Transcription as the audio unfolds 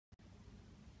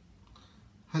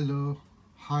Hello,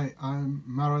 hi, I'm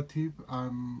Marathib.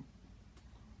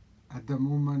 At the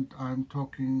moment I'm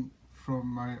talking from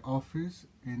my office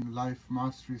in Life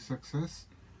Mastery Success,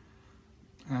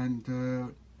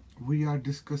 and we are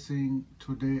discussing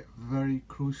today very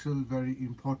crucial, very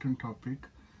important topic,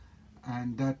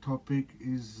 and that topic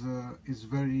is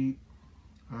very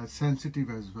sensitive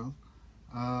as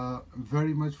well,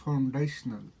 very much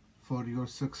foundational for your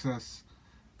success,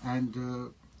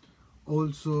 and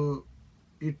also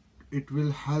it it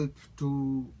will help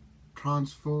to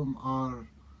transform our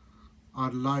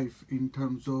life in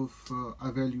terms of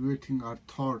evaluating our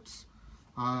thoughts,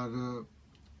 our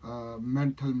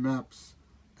mental maps,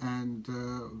 and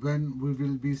when we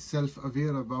will be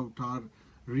self-aware about our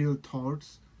real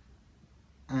thoughts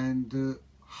and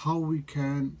how we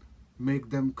can make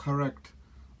them correct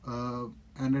uh,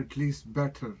 and at least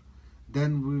better,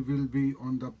 then we will be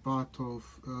on the path of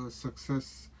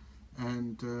success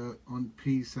and on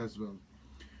peace as well.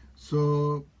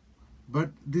 So, but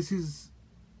this is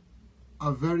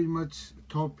a very much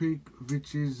topic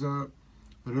which is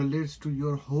relates to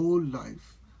your whole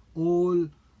life, all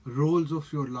roles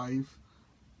of your life,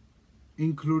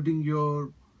 including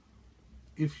your,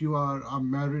 if you are a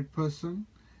married person,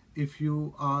 if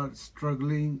you are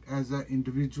struggling as an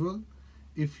individual,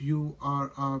 if you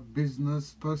are a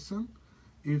business person,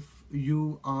 if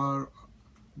you are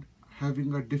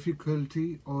having a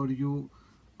difficulty or you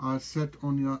are set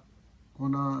on your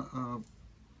on a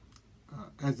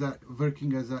as a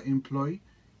working as an employee,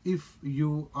 if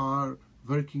you are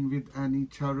working with any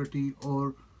charity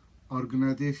or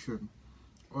organization,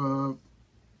 uh,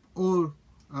 or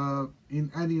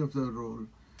in any of the role.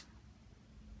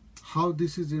 How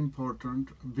this is important,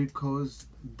 because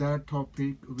that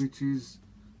topic, which is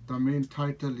the main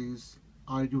title, is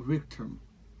 "Are you victim?"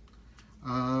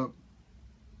 uh,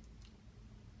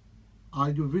 are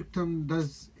you victim?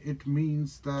 Does it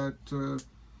means that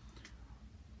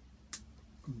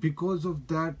because of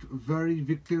that very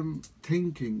victim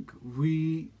thinking,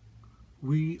 we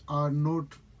are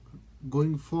not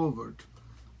going forward.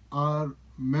 Our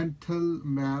mental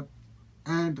map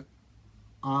and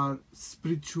our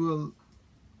spiritual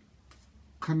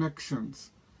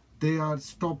connections, they are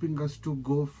stopping us to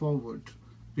go forward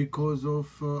because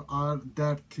of our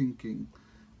that thinking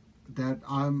that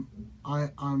I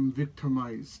am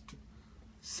victimized.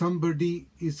 Somebody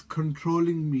is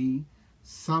controlling me,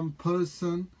 some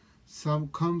person, some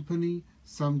company,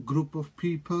 some group of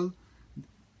people,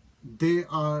 they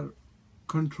are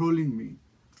controlling me,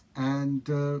 and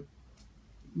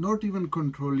not even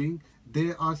controlling,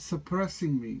 they are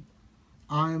suppressing me.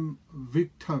 I'm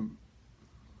victim.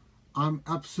 I'm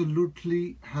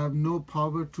absolutely have no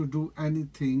power to do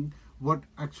anything what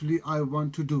actually I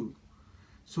want to do.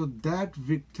 So that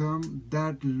victim,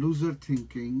 that loser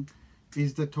thinking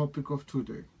is the topic of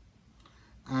today.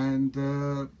 And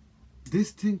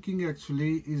this thinking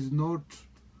actually is not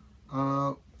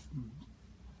uh,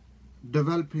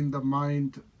 developed in the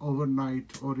mind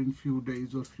overnight or in few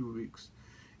days or few weeks.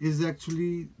 Is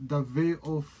actually the way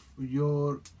of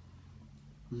your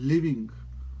living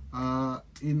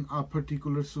in a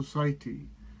particular society,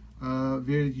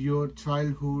 where your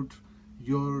childhood,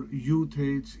 your youth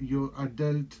age, your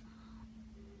adult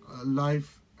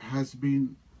life has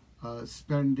been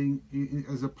spending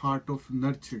as a part of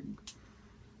nurturing,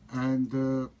 and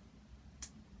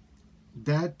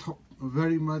that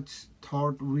very much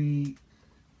thought we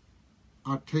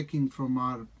are taking from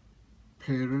our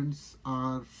parents,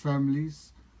 our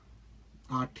families,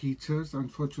 our teachers,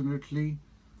 unfortunately,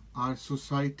 our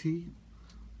society,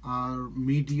 our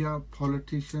media,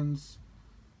 politicians,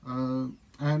 uh,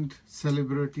 and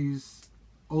celebrities,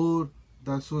 or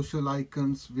the social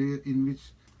icons where in which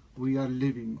we are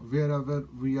living, wherever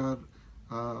we are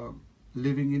uh,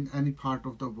 living in any part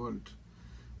of the world.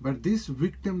 But this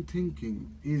victim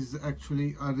thinking is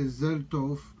actually a result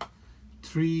of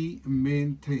three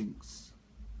main things.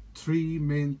 Three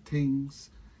main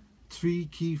things, three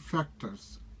key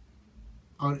factors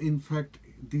are, in fact,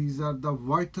 these are the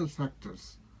vital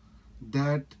factors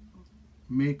that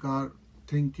make our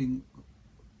thinking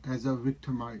as a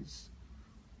victimize,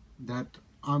 that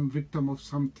I'm victim of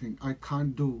something I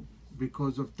can't do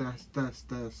because of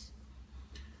this.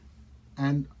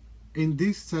 And in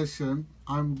this session,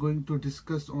 I'm going to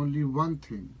discuss only one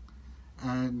thing.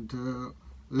 And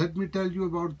let me tell you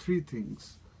about three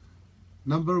things.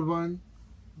 Number one,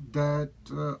 that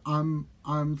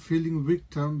I'm feeling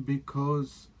victim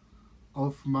because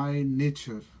of my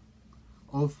nature,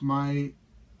 of my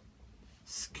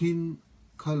skin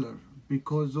color,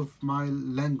 because of my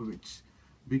language,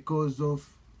 because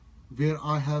of where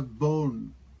I have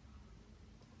born,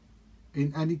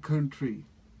 in any country.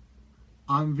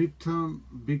 I'm victim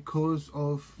because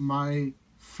of my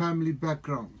family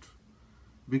background,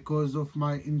 because of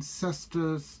my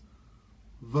ancestors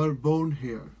were born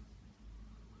here,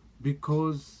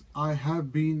 because I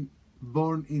have been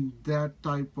born in that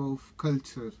type of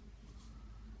culture,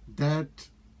 that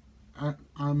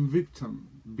I'm victim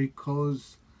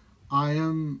because I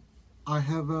am I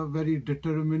have a very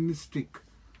deterministic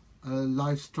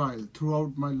lifestyle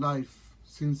throughout my life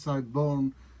since I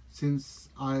born, since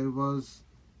I was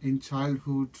in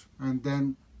childhood and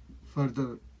then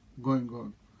further going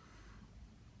on.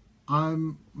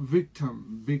 I'm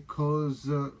victim because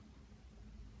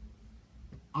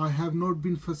I have not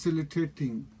been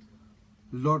facilitating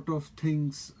lot of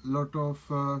things, lot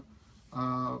of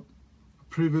uh,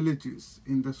 privileges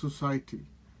in the society.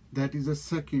 That is a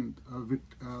second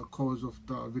cause of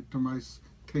the victimized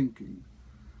thinking,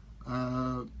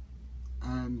 uh,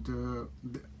 and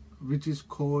which is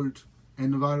called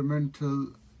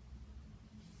environmental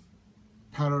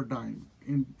paradigm,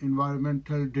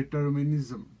 environmental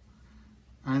determinism,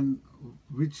 and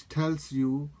which tells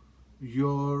you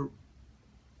your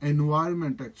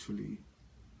environment actually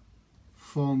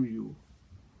form you.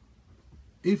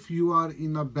 If you are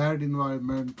in a bad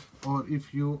environment, or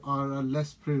if you are a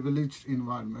less privileged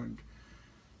environment,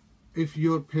 if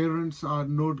your parents are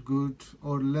not good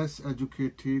or less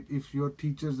educated, if your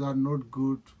teachers are not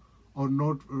good or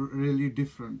not really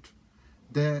different,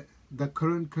 the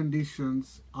current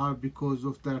conditions are because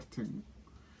of that thing.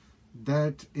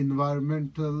 That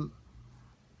environmental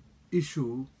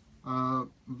issue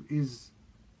is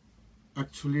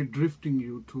actually drifting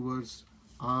you towards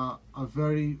a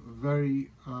very,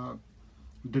 very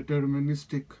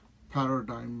deterministic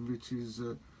paradigm, which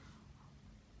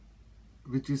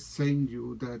is saying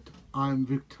you that I'm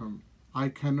victim. I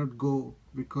cannot go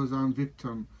because I'm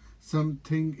victim.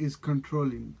 Something is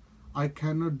controlling. I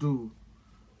cannot do.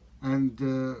 And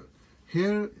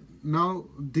here now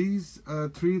these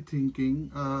three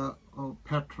thinking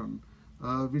pattern,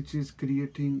 which is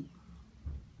creating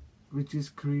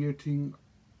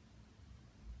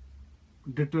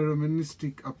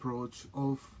deterministic approach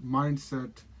of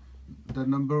mindset. The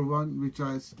number one, which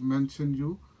I mentioned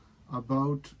you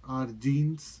about, our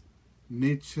genes,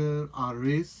 nature, our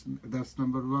race. That's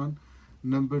number one.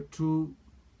 Number two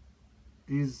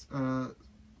is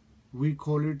we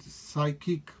call it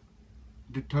psychic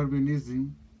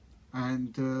determinism,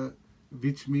 and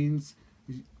which means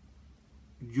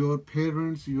your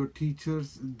parents, your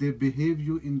teachers, they behave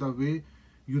you in the way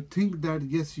you think that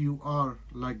yes, you are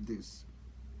like this.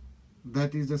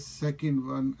 That is the second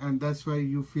one, and that's why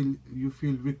you feel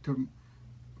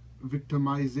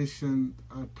victimization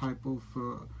type of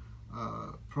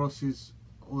process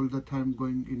all the time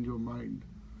going in your mind.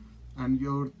 And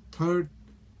your third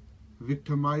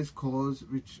victimized cause,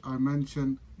 which I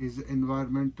mentioned, is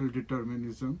environmental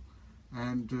determinism,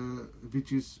 and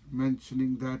which is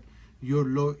mentioning that your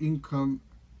low income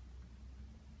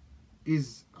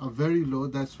is very low,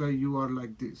 that's why you are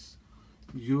like this.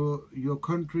 Your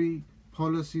country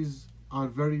policies are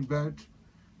very bad,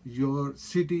 your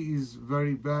city is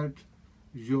very bad,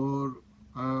 your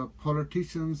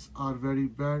politicians are very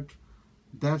bad,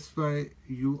 that's why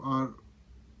you are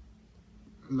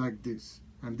like this.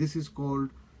 And this is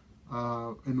called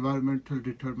environmental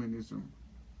determinism.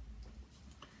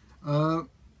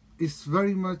 It's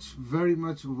very much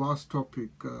vast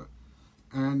topic,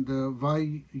 and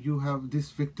why you have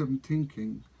this victim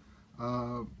thinking.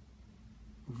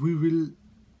 We will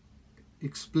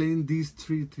explain these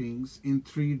three things in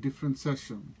three different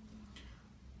sessions.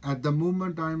 At the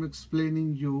moment I am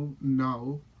explaining you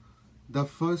now the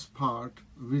first part,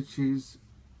 which is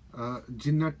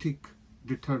genetic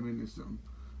determinism,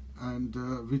 and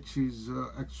which is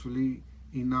actually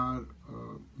in our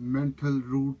mental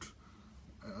roots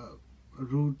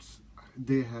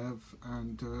they have,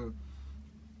 and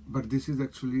but this is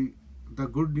actually, the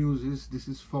good news is this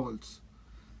is false.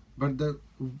 But the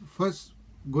first,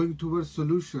 going towards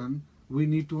solution, we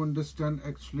need to understand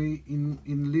actually in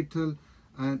little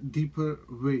deeper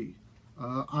way.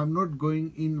 I'm not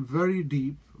going in very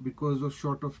deep because of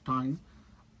short of time.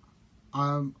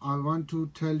 I want to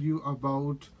tell you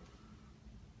about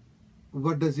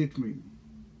what does it mean.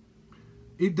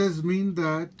 It does mean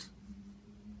that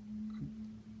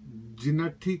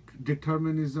genetic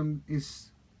determinism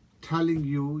is telling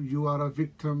you you are a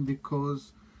victim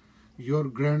because your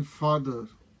grandfather,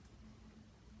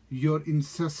 your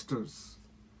ancestors,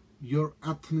 your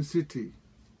ethnicity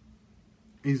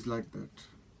is like that.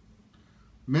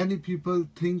 Many people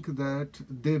think that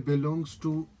they belongs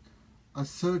to a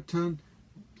certain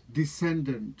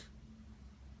descendant.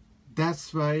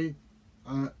 That's why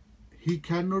he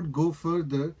cannot go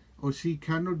further, or she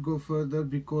cannot go further,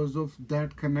 because of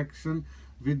that connection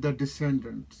with the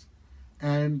descendants.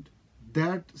 And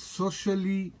that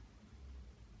socially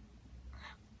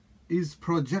is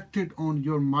projected on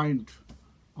your mind,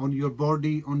 on your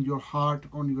body, on your heart,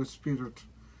 on your spirit.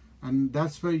 And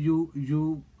that's why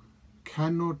you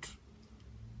cannot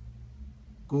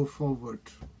go forward.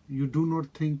 You do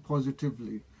not think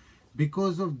positively.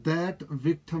 Because of that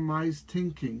victimized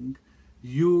thinking,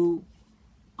 you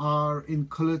are in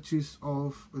clutches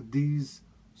of these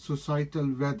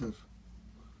societal weather,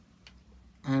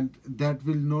 and that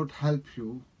will not help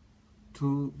you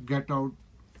to get out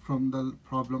from the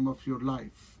problem of your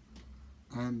life.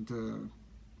 And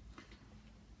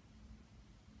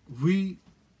we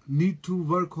need to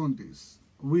work on this.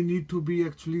 We need to be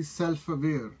actually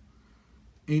self-aware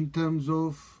in terms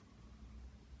of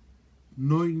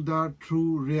knowing the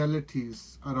true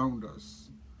realities around us.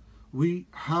 We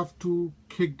have to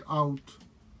kick out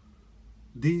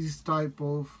these type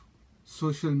of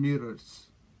social mirrors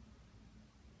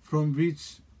from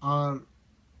which our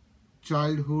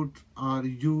childhood, our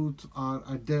youth, our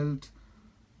adult,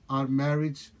 our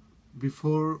marriage,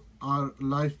 before our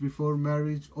life before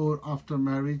marriage or after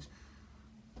marriage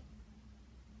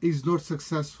is not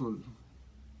successful.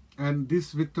 And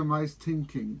this victimized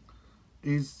thinking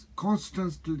is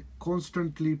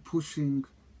constantly pushing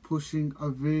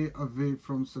away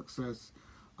from success,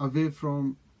 away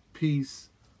from peace,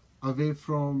 away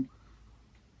from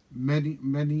many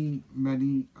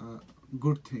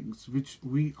good things which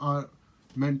we are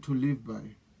meant to live by.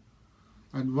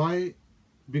 And why?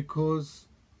 Because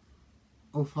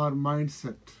of our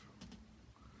mindset.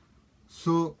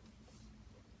 So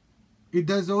it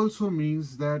does also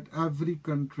means that every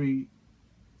country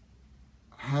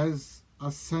has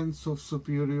a sense of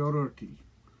superiority.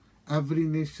 Every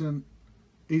nation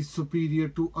is superior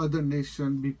to other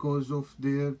nation because of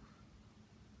their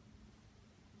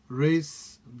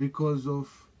race, because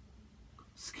of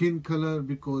skin color,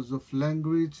 because of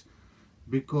language,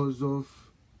 because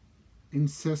of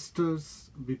ancestors,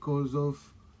 because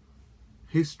of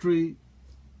history.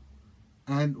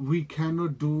 And we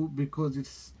cannot do, because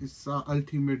it's our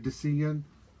ultimate decision.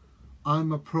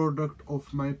 I'm a product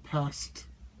of my past.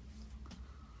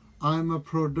 I'm a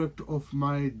product of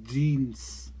my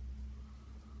genes.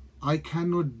 I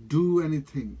cannot do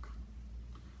anything.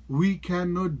 We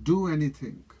cannot do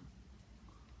anything.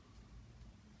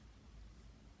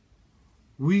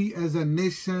 We as a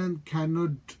nation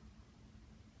cannot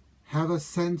have a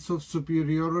sense of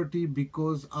superiority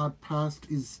because our past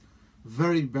is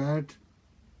very bad,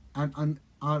 and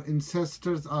our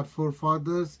ancestors, our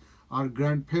forefathers, our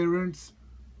grandparents,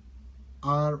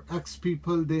 our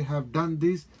ex-people, they have done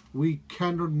this. We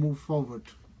cannot move forward.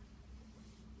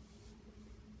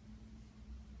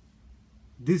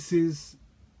 This is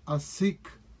a sick,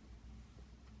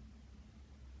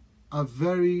 a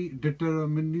very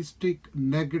deterministic,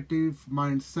 negative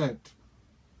mindset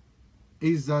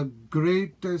is the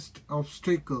greatest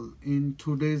obstacle in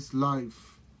today's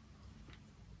life.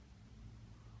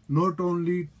 Not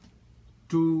only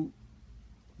to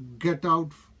get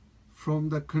out from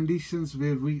the conditions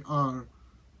where we are,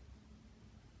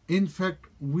 in fact,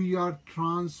 we are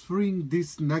transferring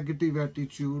this negative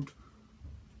attitude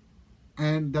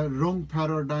and the wrong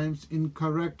paradigms,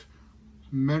 incorrect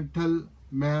mental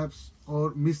maps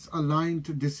or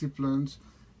misaligned disciplines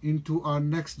into our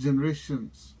next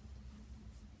generations.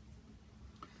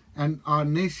 And our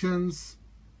nations,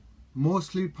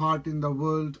 mostly part in the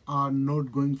world, are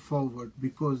not going forward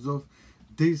because of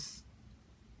this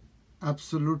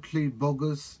absolutely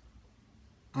bogus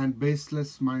and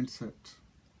baseless mindset,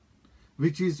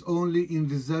 which is only in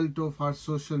result of our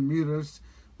social mirrors.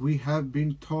 We have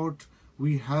been taught,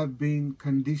 we have been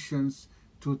conditioned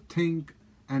to think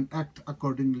and act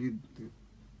accordingly.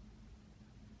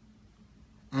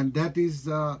 And that is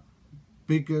the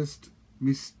biggest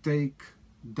mistake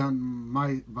done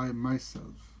by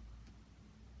myself.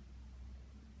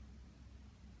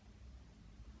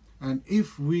 And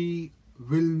if we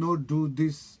will not do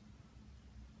this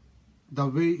the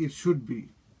way it should be,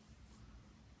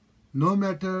 no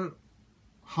matter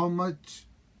how much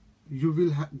you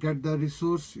will get the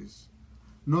resources,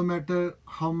 no matter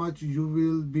how much you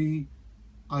will be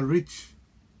rich,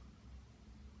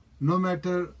 no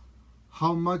matter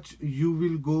how much you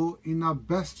will go in a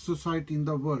best society in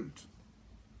the world,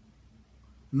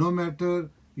 no matter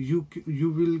you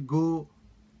will go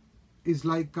is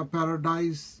like a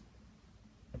paradise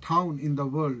town in the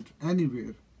world,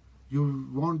 anywhere, you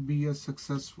won't be as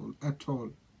successful at all,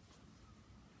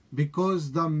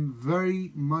 because the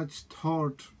very much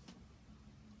thought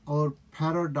or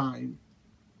paradigm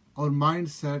or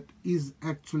mindset is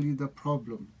actually the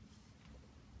problem.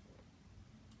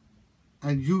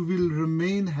 And you will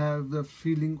remain have the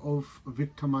feeling of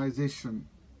victimization.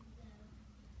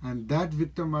 And that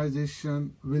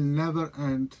victimization will never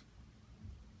end,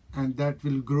 and that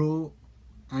will grow,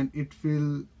 and it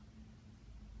will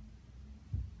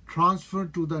transfer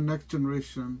to the next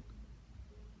generation.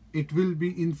 It will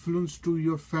be influenced to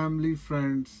your family,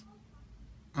 friends,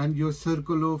 and your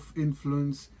circle of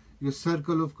influence, your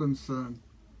circle of concern.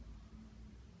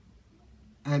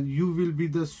 And you will be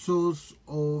the source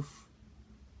of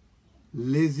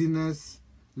laziness,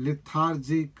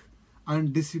 lethargic,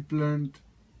 undisciplined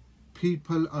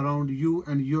people around you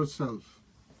and yourself.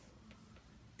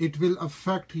 It will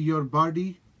affect your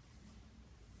body.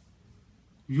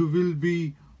 You will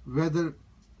be whether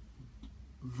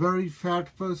very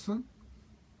fat person,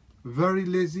 very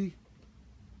lazy,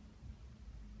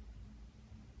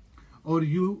 or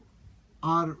you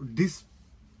are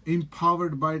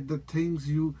disempowered by the things.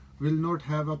 You will not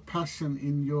have a passion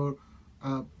in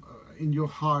your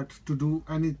heart to do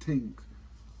anything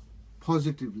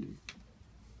positively.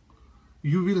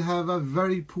 You will have a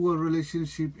very poor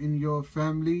relationship in your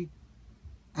family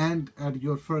and at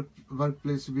your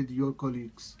workplace with your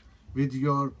colleagues, with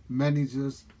your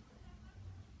managers.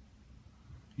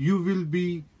 You will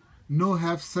be no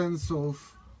have sense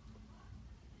of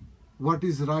what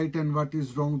is right and what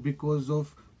is wrong because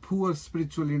of poor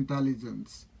spiritual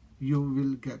intelligence you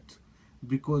will get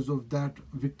because of that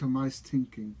victimized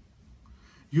thinking.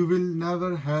 You will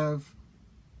never have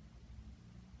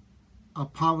a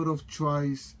power of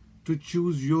choice to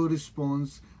choose your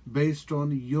response based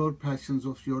on your passions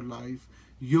of your life,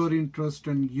 your interest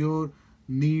and your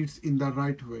needs in the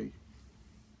right way.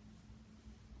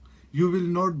 You will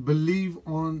not believe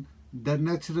on the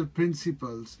natural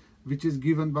principles which is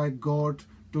given by God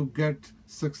to get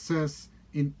success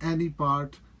in any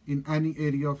part, in any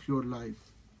area of your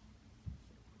life.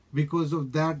 Because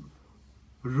of that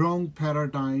wrong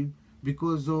paradigm,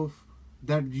 because of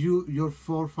that your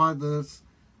forefathers,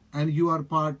 and you are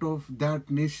part of that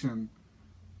nation,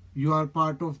 you are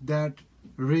part of that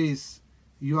race,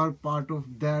 you are part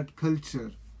of that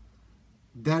culture,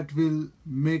 that will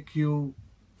make you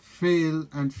fail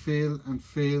and fail and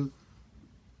fail,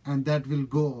 and that will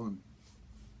go on.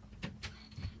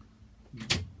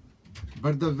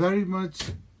 But the very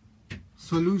much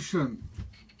solution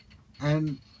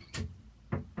and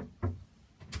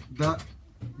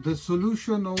the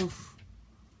solution of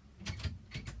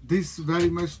this very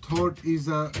much thought is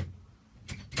a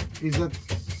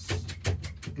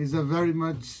very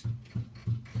much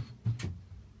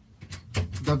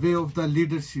the way of the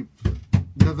leadership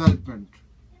development.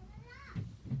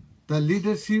 The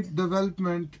leadership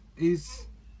development is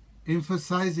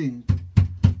emphasizing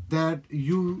that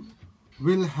you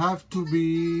will have to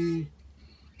be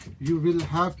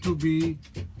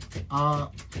a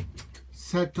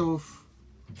set of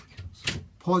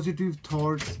positive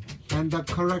thoughts and the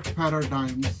correct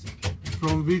paradigms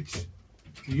from which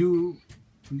you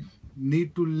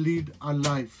need to lead a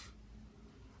life.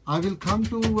 I will come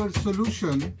to a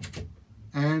solution,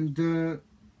 and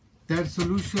that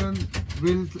solution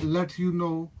will let you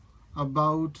know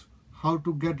about how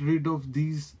to get rid of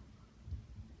these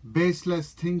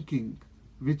baseless thinking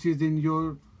which is in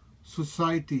your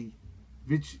society,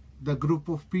 which the group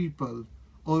of people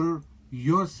or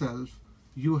yourself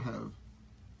you have.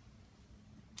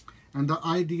 And the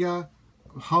idea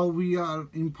how we are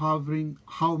empowering,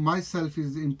 how myself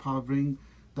is empowering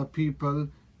the people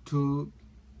to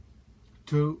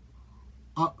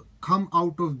come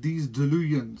out of these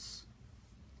delusions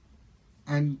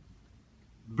and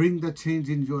bring the change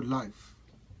in your life.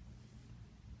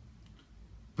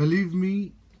 Believe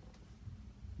me,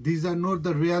 these are not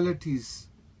the realities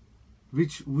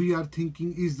which we are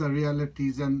thinking is the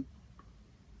realities, and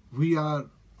we are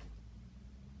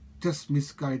just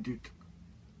misguided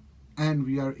and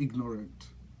we are ignorant.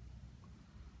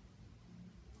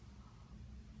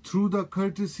 Through the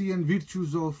courtesy and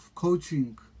virtues of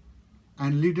coaching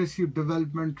and leadership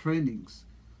development trainings,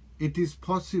 it is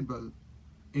possible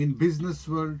in business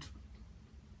world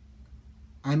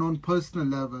and on personal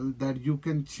level that you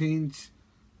can change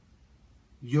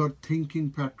your thinking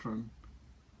pattern.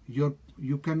 You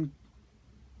can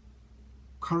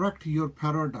correct your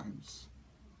paradigms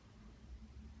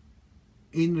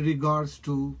in regards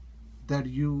to that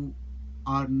you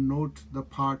are not the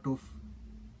part of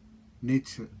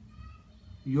nature.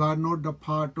 You are not the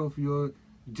part of your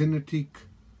genetic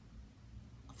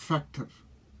factor.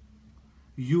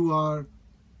 You are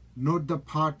not the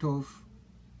part of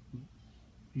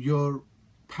your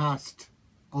past.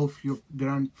 of your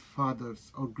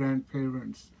grandfathers or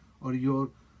grandparents or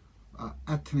your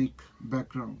ethnic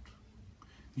background.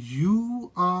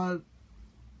 You are,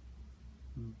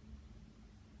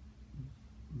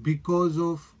 because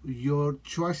of your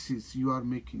choices you are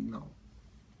making now.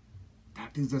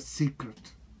 That is a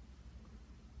secret.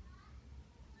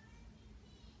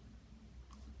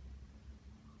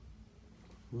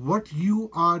 What you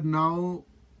are now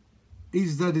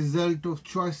is the result of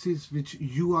choices which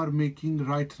you are making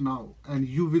right now, and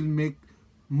you will make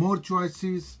more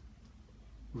choices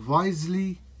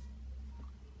wisely,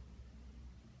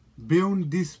 beyond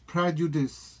this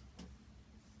prejudice,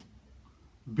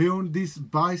 beyond this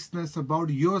biasness about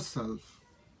yourself,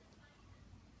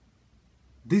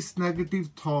 this negative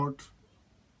thought.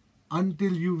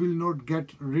 Until you will not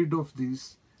get rid of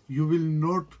this, you will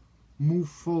not move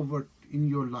forward in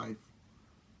your life.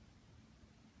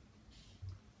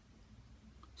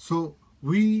 So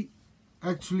we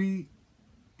actually,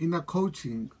 in a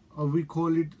coaching, or we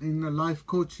call it in a life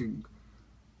coaching,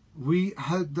 we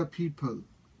help the people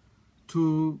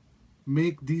to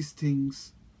make these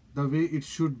things the way it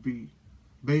should be,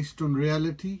 based on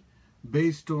reality,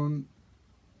 based on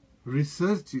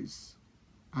researches,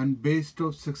 and based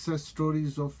on success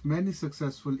stories of many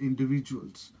successful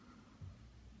individuals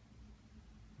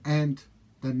and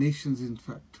the nations. In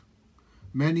fact,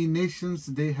 many nations,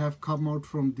 they have come out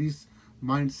from these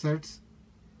mindsets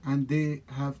and they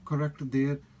have corrected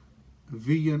their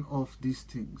vision of these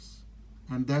things,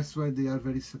 and that's why they are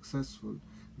very successful.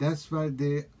 That's why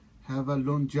they have a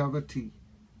longevity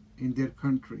in their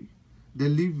country. They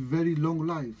live very long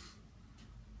life.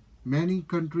 Many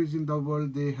countries in the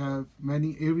world, they have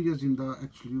many areas in the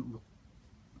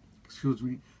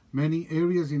many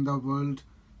areas in the world,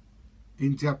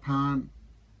 in Japan,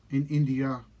 in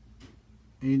India,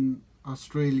 in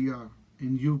Australia,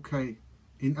 in UK,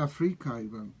 in Africa,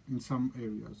 even in some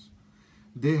areas,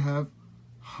 they have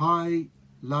high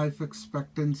life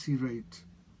expectancy rate.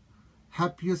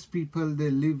 Happiest people,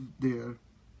 they live there,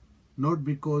 not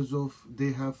because of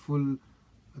they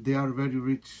are very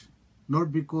rich,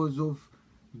 not because of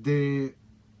they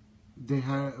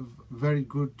have very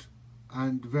good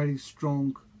and very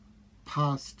strong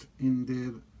past in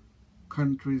their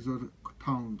countries or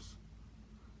towns,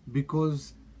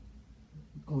 because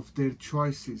of their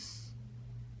choices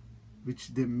which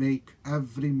they make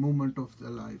every moment of their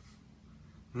life.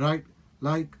 Right?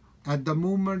 Like at the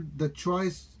moment, the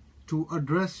choice to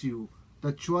address you,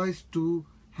 the choice to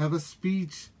have a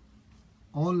speech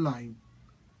online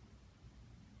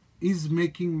is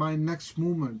making my next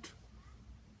movement,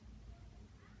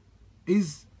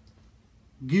 is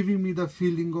giving me the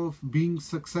feeling of being a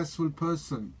successful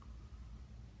person,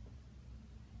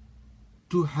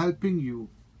 to helping you,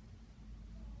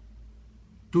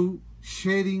 to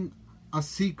sharing a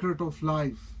secret of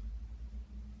life.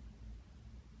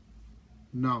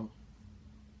 Now,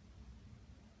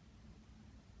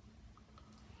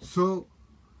 so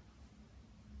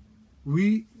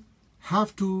we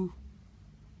have to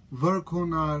work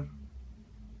on our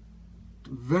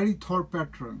very thought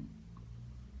pattern,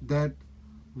 that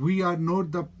we are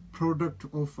not the product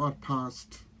of our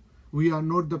past. We are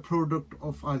not the product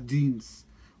of our genes.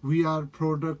 We are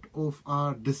product of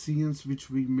our decisions which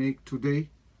we make today.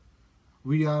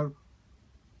 We are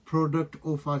product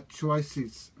of our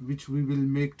choices which we will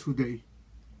make today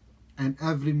and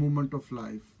every moment of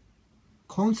life.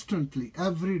 Constantly,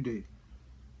 every day.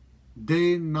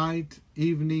 Day, night,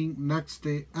 evening, next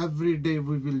day, every day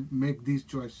we will make these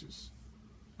choices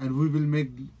and we will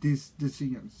make these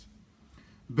decisions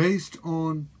based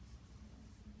on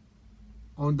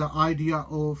the idea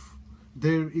of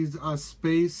there is a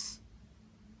space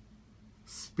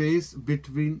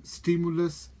between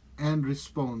stimulus and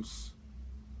response.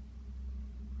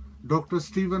 Dr.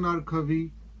 Stephen R.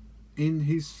 Covey, in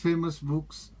his famous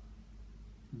books,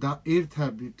 The Eighth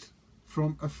Habit,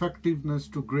 From Effectiveness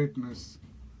to Greatness,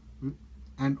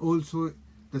 and also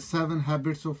The 7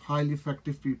 Habits of Highly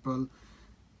Effective People,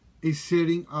 is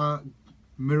sharing a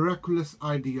miraculous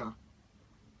idea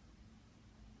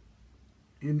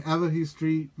in our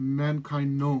history,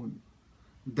 mankind known,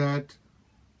 that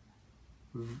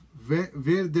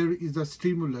where there is a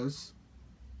stimulus,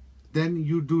 then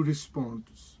you do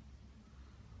response.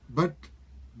 But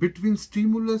between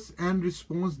stimulus and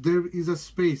response, there is a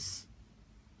space.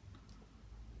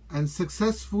 And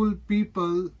successful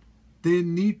people, they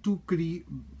need to create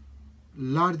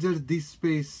larger this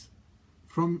space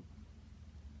from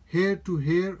here to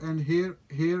here and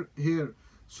here,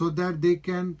 so that they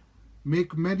can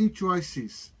make many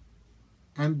choices.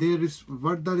 And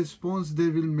what the response they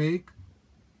will make,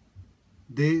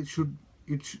 they should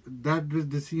that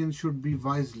decision should be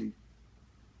wisely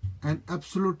and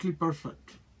absolutely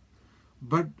perfect.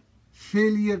 But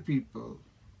failed people,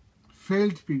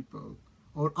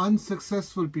 or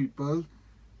unsuccessful people,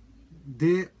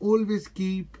 they always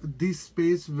keep this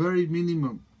space very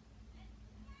minimum.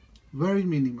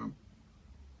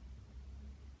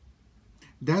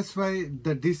 That's why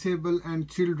the disabled and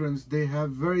children's, they have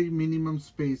very minimum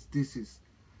space. This is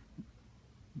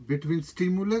between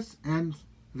stimulus and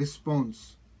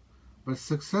response. But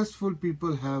successful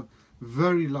people have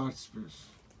very large space.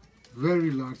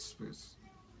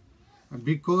 And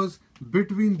because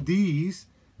between these,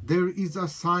 there is a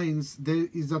science, there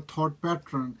is a thought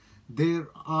pattern, there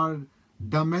are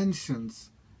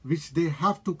dimensions which they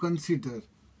have to consider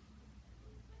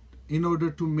in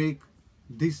order to make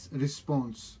this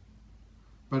response.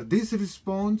 But this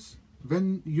response,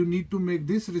 when you need to make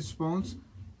this response,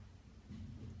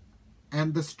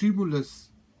 and the stimulus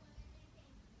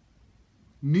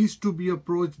needs to be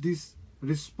approached, this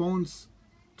response,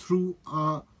 through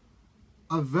a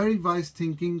very wise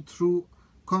thinking, through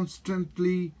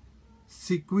constantly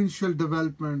sequential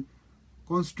development,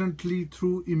 constantly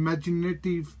through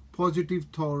imaginative positive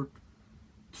thought,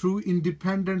 through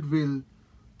independent will,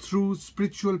 through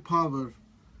spiritual power,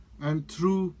 and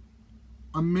through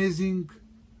amazing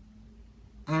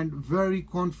and very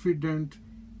confident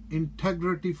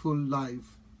integrityful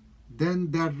life,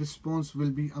 then that response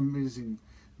will be amazing,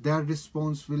 that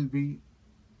response will be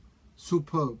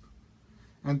superb.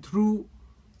 And through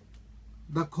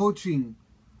the coaching,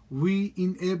 we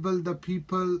enable the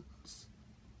people's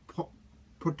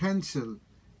potential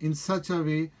in such a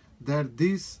way that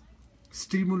this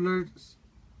stimulus,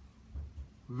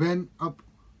 when up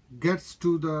gets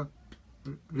to the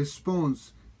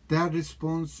response, that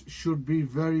response should be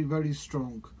very, very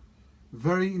strong,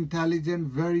 very intelligent,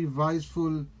 very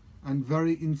wiseful, and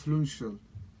very influential.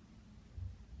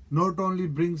 Not only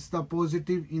brings the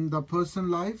positive in the person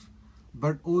life,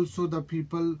 but also the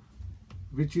people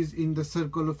which is in the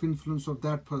circle of influence of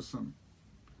that person.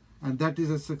 And that is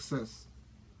a success.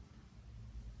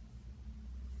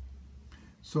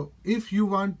 So if you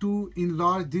want to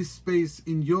enlarge this space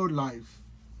in your life,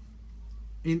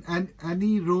 in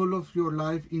any role of your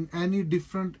life, in any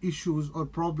different issues or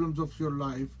problems of your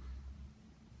life,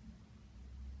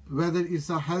 whether it's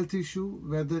a health issue,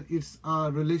 whether it's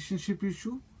a relationship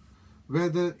issue,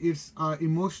 whether it's an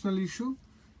emotional issue,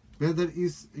 whether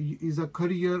it's a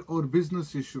career or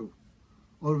business issue,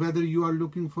 or whether you are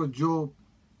looking for job,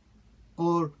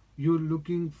 or you are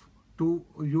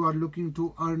looking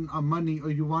to earn a money, or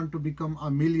you want to become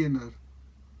a millionaire,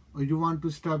 or you want to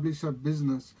establish a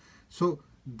business. So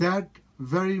that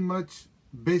very much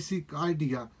basic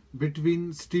idea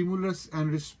between stimulus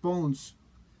and response,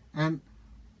 and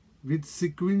with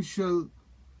sequential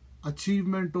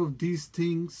achievement of these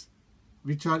things,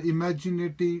 which are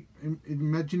imaginative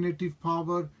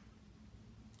power,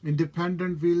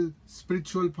 independent will,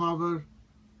 spiritual power,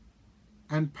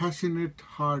 and passionate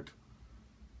heart,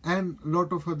 and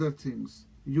lot of other things,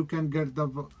 you can get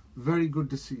the very good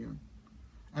decision.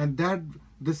 And that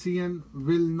decision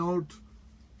will not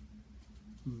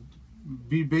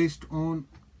be based on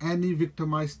any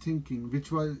victimized thinking,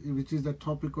 which is the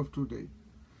topic of today.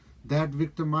 That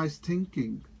victimized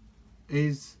thinking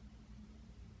is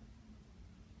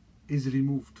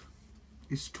removed.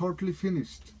 It's totally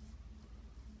finished.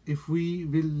 If we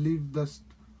will live the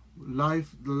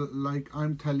life like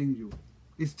I'm telling you,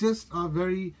 it's just a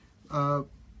very, I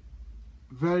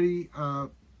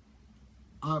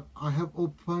have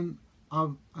opened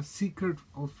a secret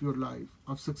of your life,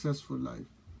 of successful life.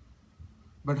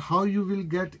 But how you will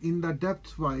get in the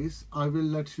depth wise, I will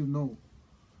let you know.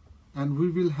 And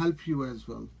we will help you as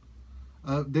well.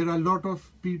 There are a lot of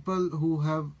people who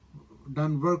have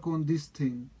done work on this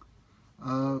thing.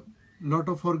 Lot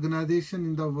of organization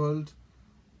in the world,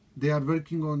 they are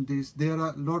working on this. There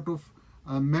are a lot of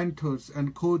mentors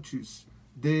and coaches.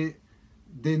 They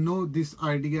know this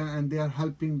idea and they are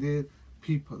helping their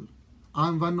people.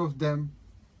 I'm one of them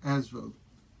as well.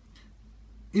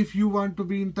 If you want to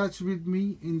be in touch with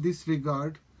me in this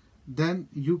regard, then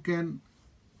you can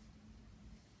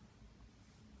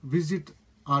visit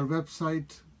our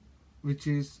website, which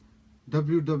is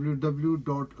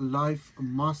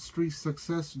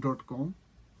www.lifemasterysuccess.com,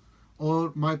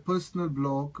 or my personal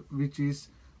blog, which is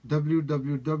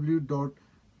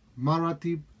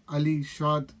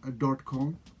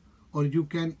www.marathibalishad.com, or you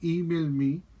can email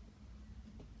me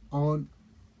on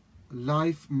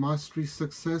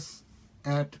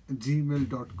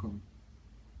lifemasterysuccess@gmail.com.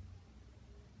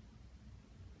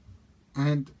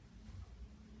 And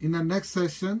in the next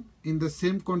session, in the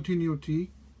same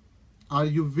continuity, Are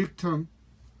You Victim?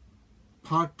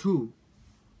 Part 2,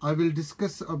 I will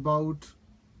discuss about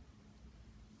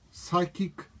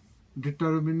psychic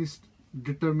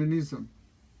determinism,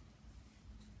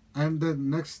 and the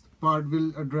next part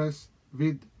will address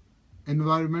with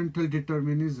environmental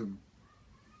determinism,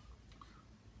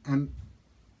 and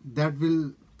that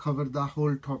will cover the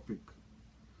whole topic.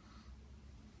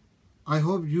 I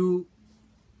hope you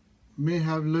may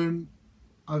have learned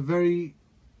a very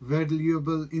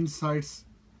valuable insights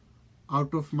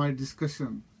out of my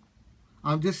discussion.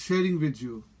 I'm just sharing with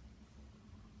you.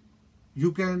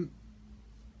 You can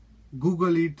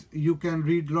Google it, you can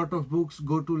read lot of books,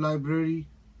 go to library,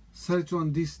 search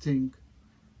on this thing,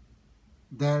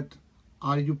 that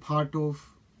are you part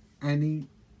of any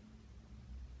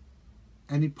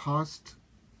past?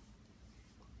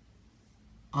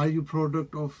 Are you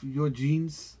product of your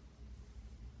genes?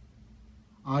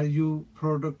 Are you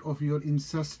product of your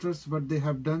ancestors, what they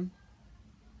have done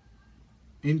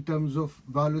in terms of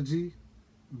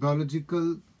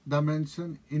biological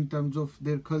dimension, in terms of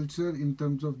their culture, in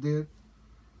terms of their,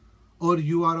 or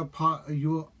you are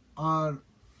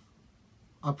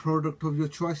a product of your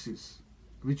choices,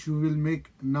 which you will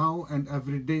make now and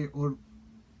every day or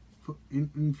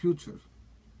in future,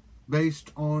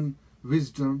 based on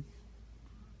wisdom,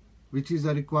 which is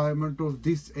a requirement of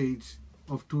this age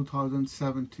of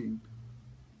 2017,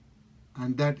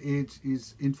 and that age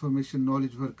is information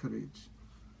knowledge worker age,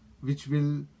 which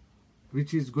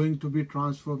is going to be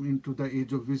transformed into the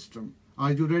age of wisdom.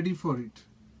 Are you ready for it?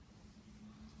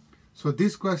 So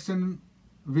this question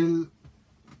will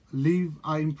leave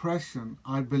an impression,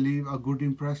 I believe a good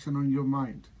impression on your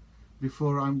mind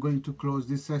before I'm going to close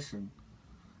this session.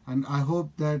 And I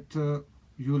hope that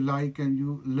you like and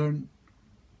you learn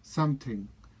something.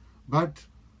 But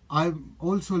I'm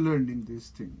also learning these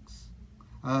things.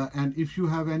 And if you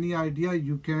have any idea,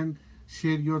 you can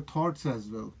share your thoughts as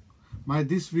well.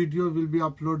 This video will be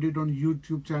uploaded on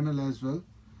YouTube channel as well,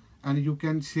 and you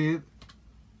can share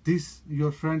this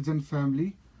your friends and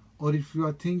family, or if you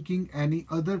are thinking any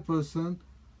other person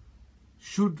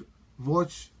should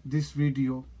watch this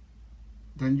video,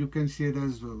 then you can share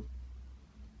as well.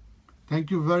 Thank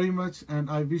you very much, and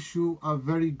I wish you a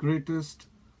very greatest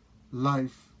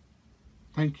life.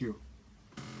 Thank you.